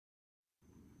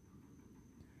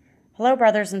Hello,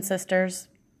 brothers and sisters.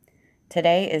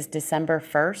 Today is December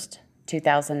 1st,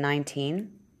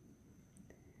 2019.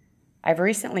 I've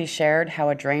recently shared how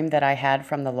a dream that I had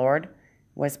from the Lord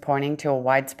was pointing to a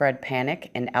widespread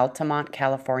panic in Altamont,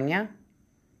 California,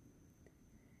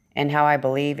 and how I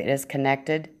believe it is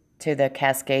connected to the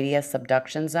Cascadia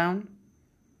subduction zone.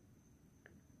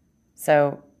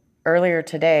 So, earlier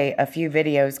today, a few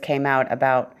videos came out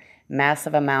about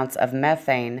massive amounts of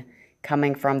methane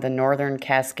coming from the northern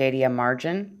Cascadia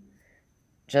margin,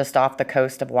 just off the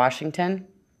coast of Washington.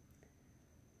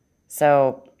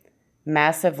 So,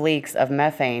 massive leaks of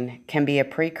methane can be a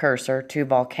precursor to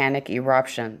volcanic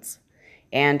eruptions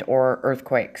and or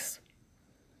earthquakes.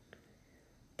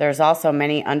 There's also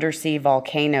many undersea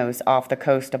volcanoes off the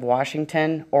coast of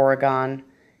Washington, Oregon,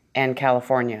 and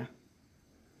California.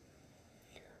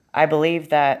 I believe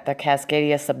that the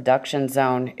Cascadia subduction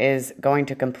zone is going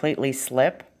to completely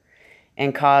slip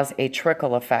and cause a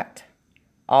trickle effect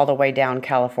all the way down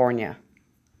California,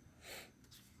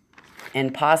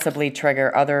 and possibly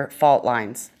trigger other fault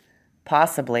lines,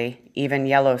 possibly even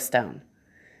Yellowstone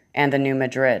and the New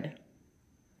Madrid.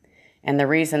 And the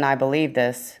reason I believe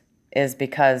this is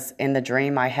because in the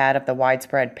dream I had of the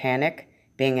widespread panic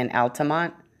being in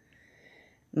Altamont,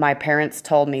 my parents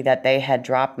told me that they had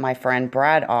dropped my friend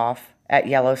Brad off at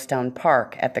Yellowstone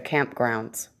Park at the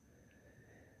campgrounds.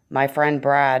 My friend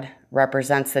Brad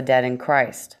represents the dead in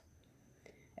Christ,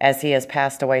 as he has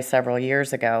passed away several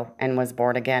years ago and was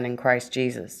born again in Christ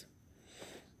Jesus.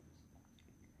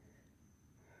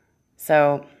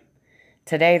 So,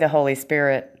 today the Holy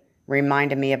Spirit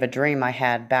reminded me of a dream I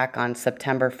had back on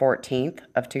September 14th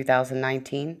of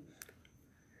 2019.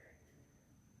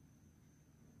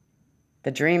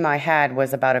 The dream I had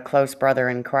was about a close brother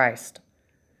in Christ.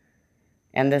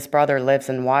 And this brother lives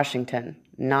in Washington,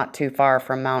 not too far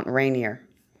from Mount Rainier.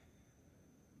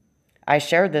 I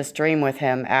shared this dream with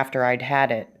him after I'd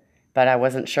had it, but I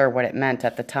wasn't sure what it meant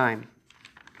at the time.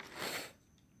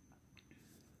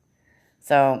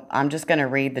 So I'm just going to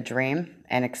read the dream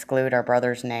and exclude our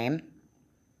brother's name.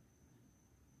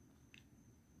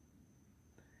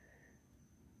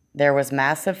 There was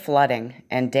massive flooding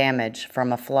and damage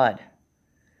from a flood.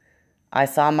 I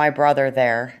saw my brother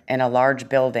there in a large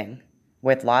building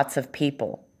with lots of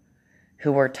people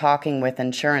who were talking with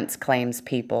insurance claims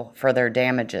people for their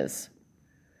damages.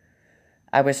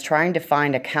 I was trying to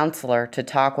find a counselor to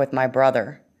talk with my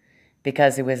brother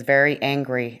because he was very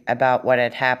angry about what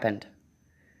had happened,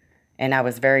 and I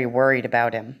was very worried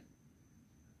about him.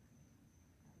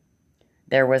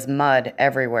 There was mud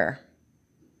everywhere,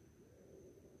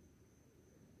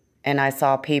 and I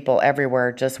saw people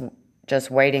everywhere just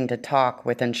waiting to talk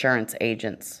with insurance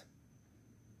agents.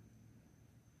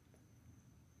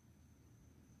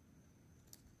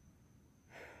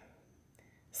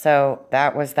 So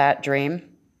that was that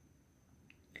dream.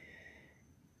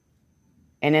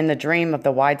 And in the dream of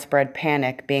the widespread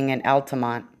panic being in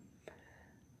Altamont,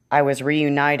 I was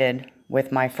reunited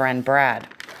with my friend Brad,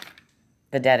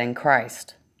 the dead in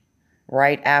Christ,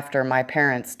 right after my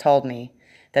parents told me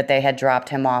that they had dropped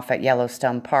him off at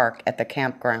Yellowstone Park at the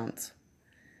campgrounds.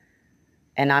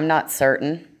 And I'm not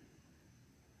certain,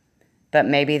 but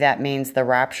maybe that means the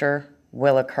rapture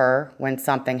will occur when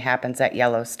something happens at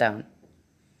Yellowstone.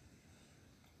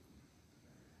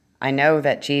 I know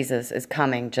that Jesus is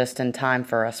coming just in time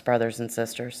for us, brothers and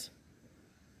sisters.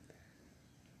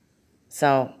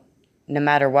 So, no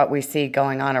matter what we see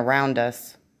going on around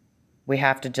us, we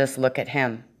have to just look at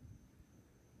him.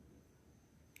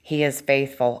 He is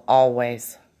faithful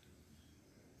always.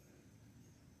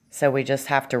 So we just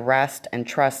have to rest and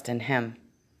trust in him.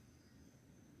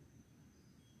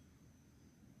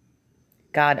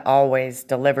 God always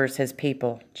delivers his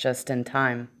people just in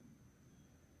time.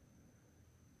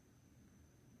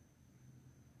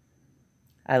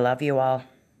 I love you all.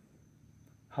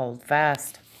 Hold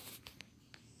fast.